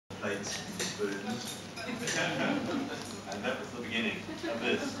plates and spoons. And that was the beginning of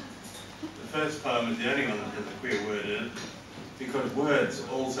this. The first poem is the only one that has a queer word in it, because words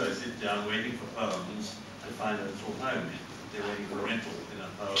also sit down waiting for poems to find a little home in. They're waiting for rental in a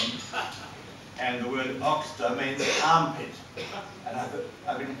poem. And the word oxter means armpit. And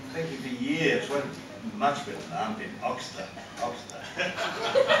I've been thinking for years, what much better than armpit, oxter, oxter.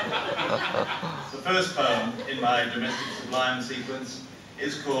 The first poem in my domestic sublime sequence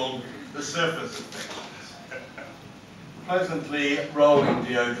is called The Surface Affections. Pleasantly rolling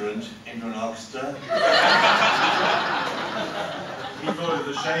deodorant into an oxter. He thought of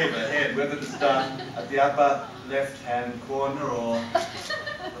the shave ahead, whether it's done at the upper left-hand corner or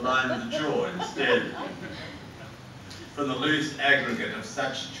the line of the jaw instead. From the loose aggregate of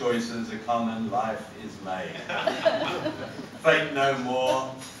such choices a common life is made. Fate no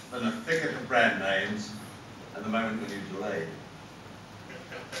more than a thicket of brand names and the moment when you're delayed.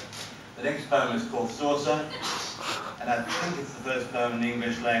 The next poem is called Saucer, and I think it's the first poem in the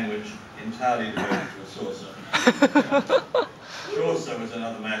English language entirely devoted to a saucer. Chaucer was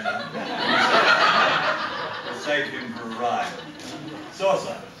another matter. We'll save him for a ride.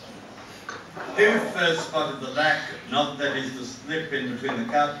 Saucer. Who first spotted the lack, not that is the slip in between the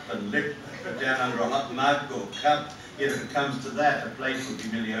cup and lip, but down under a hot mug or cup, yet if it comes to that, a plate would be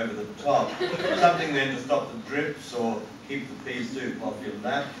merely over the top. Something then to stop the drips or keep the pea soup off your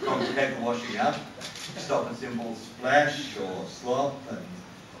lap, complicate the washing up, stop a simple splash or slop, and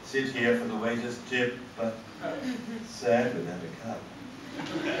sit here for the waiter's tip, but sad without a cup.